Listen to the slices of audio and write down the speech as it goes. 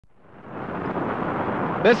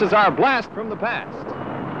This is our blast from the past.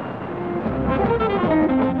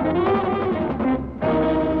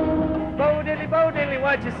 Bo diddly,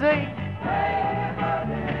 what you see?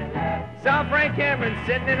 Saw Frank Cameron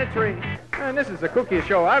sitting in a tree. And this is the cookiest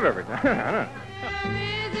show I've ever done.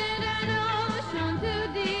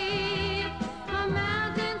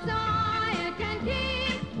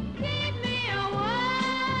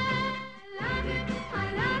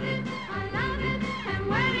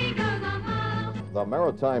 The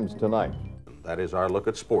Maritimes tonight. That is our look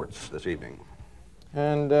at sports this evening.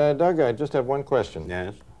 And, Doug, I just have one question.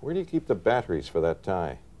 Yes? Where do you keep the batteries for that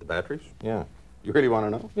tie? The batteries? Yeah. You really want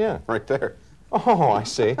to know? Yeah. Right there. Oh, I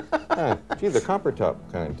see. Gee, the copper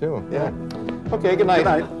top kind, too. Yeah. Okay, good night.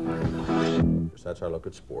 Good night. That's our look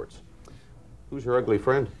at sports. Who's your ugly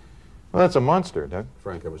friend? Well, that's a monster, Doug.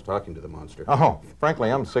 Frank, I was talking to the monster. Oh,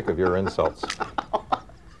 frankly, I'm sick of your insults.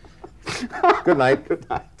 Good night. Good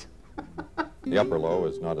night. The upper low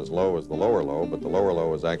is not as low as the lower low, but the lower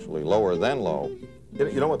low is actually lower than low.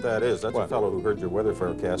 You know what that is? That's What? a fellow who heard your weather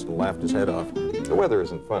forecast and laughed his head off. The weather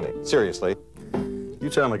isn't funny. Seriously. You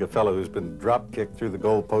sound like a fellow who's been drop-kicked through the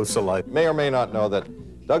goalposts of life. May or may not know that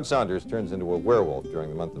Doug Saunders turns into a werewolf during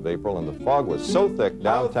the month of April, and the fog was so thick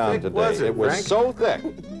downtown thick today. was it, was Frank? so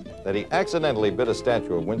thick that he accidentally bit a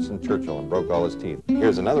statue of Winston Churchill and broke all his teeth.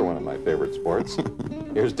 Here's another one of my favorite sports.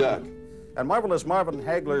 Here's Doug. And Marvelous Marvin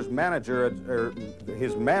Hagler's manager, or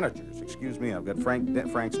his managers, excuse me, I've got Frank's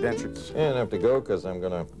dentures. And I have to go because I'm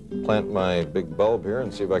going to plant my big bulb here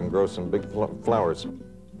and see if I can grow some big flowers.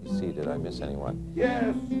 You see, did I miss anyone?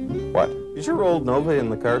 Yes. What? Is your old Nova in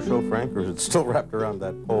the car show, Frank, or is it still wrapped around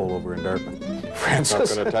that pole over in Dartmouth?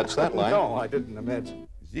 Francis. Not going to touch that line. No, I didn't imagine.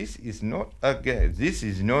 This is not a gag. This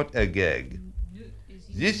is not a gag.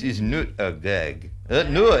 This is not a gag.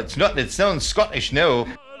 No, it's not. It sounds Scottish now.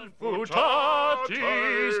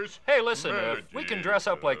 Hey, listen, if we can dress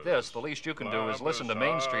up like this, the least you can do is listen to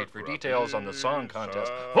Main Street for details on the song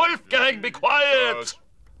contest. Wolfgang, be quiet!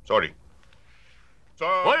 Sorry.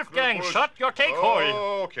 Wolfgang, shut your cake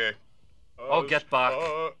hole! Okay. Oh, get back.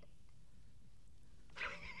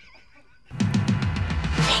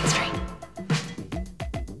 Main Street.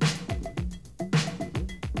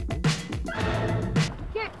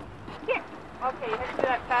 Kick, kick. Okay, you have to do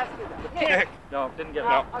that faster though. Kick! No, didn't get it.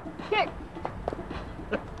 No. Kick.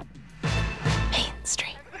 Main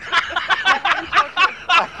Street.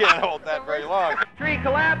 I can't hold that very long. Tree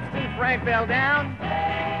collapsed and Frank fell down.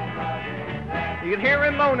 You could hear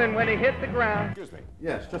him moaning when he hit the ground. Excuse me.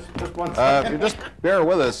 Yes, just one If second. you just bear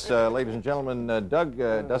with us, ladies and gentlemen, Doug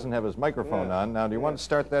doesn't have his microphone on. Now, do you want to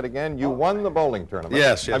start that again? You won the bowling tournament.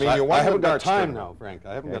 Yes, yes. I mean, you won I the haven't got darts time tournament. now, Frank.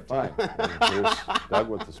 I haven't Yeah, got time. fine. And here's Doug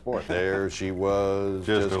with the sport. There she was,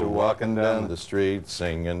 just a-walking down the street,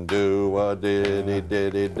 singing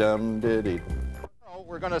do-a-diddy-diddy-dum-diddy.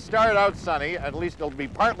 We're going to start out sunny. At least it'll be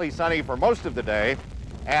partly sunny for most of the day.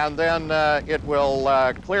 And then it will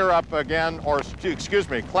clear up again, or excuse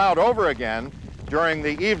me, cloud over again during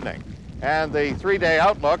the evening. And the three-day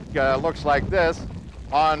outlook looks like this.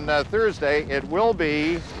 On Thursday, it will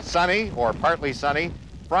be sunny or partly sunny.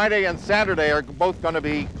 Friday and Saturday are both going to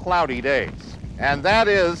be cloudy days. And that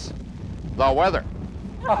is the weather.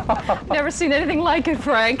 Never seen anything like it,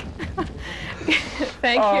 Frank.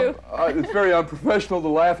 Thank you. It's very unprofessional to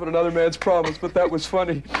laugh at another man's promise, but that was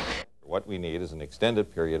funny. What we need is an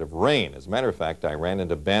extended period of rain. As a matter of fact, I ran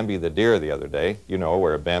into Bambi the deer the other day. You know,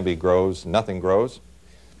 where Bambi grows, nothing grows.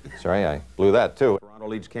 Sorry, I blew that, too. Toronto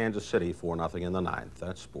leads Kansas City 4-0 in the ninth.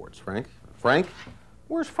 That's sports. Frank? Frank?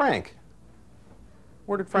 Where's Frank?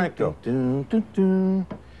 Where did Frank go?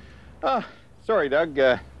 Sorry, Doug,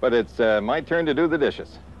 but it's my turn to do the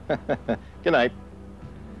dishes. Good night.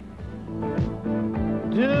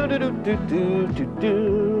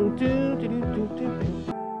 Do-do-do-do-do-do-do.